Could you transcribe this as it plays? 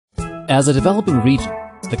As a developing region,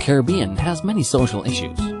 the Caribbean has many social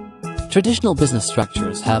issues. Traditional business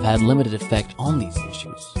structures have had limited effect on these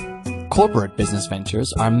issues. Corporate business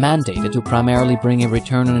ventures are mandated to primarily bring a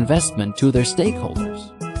return on investment to their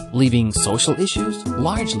stakeholders, leaving social issues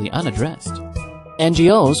largely unaddressed.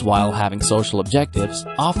 NGOs, while having social objectives,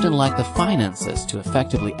 often lack the finances to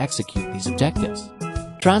effectively execute these objectives.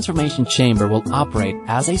 Transformation Chamber will operate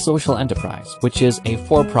as a social enterprise, which is a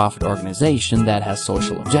for-profit organization that has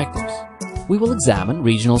social objectives. We will examine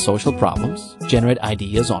regional social problems, generate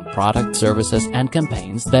ideas on products, services, and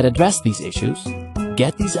campaigns that address these issues,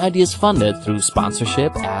 get these ideas funded through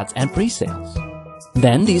sponsorship, ads, and pre-sales.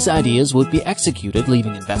 Then these ideas would be executed,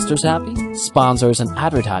 leaving investors happy, sponsors and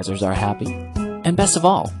advertisers are happy, and best of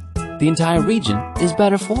all, the entire region is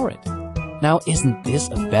better for it. Now, isn't this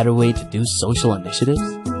a better way to do social initiatives?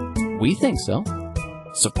 We think so.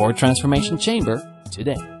 Support Transformation Chamber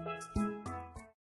today.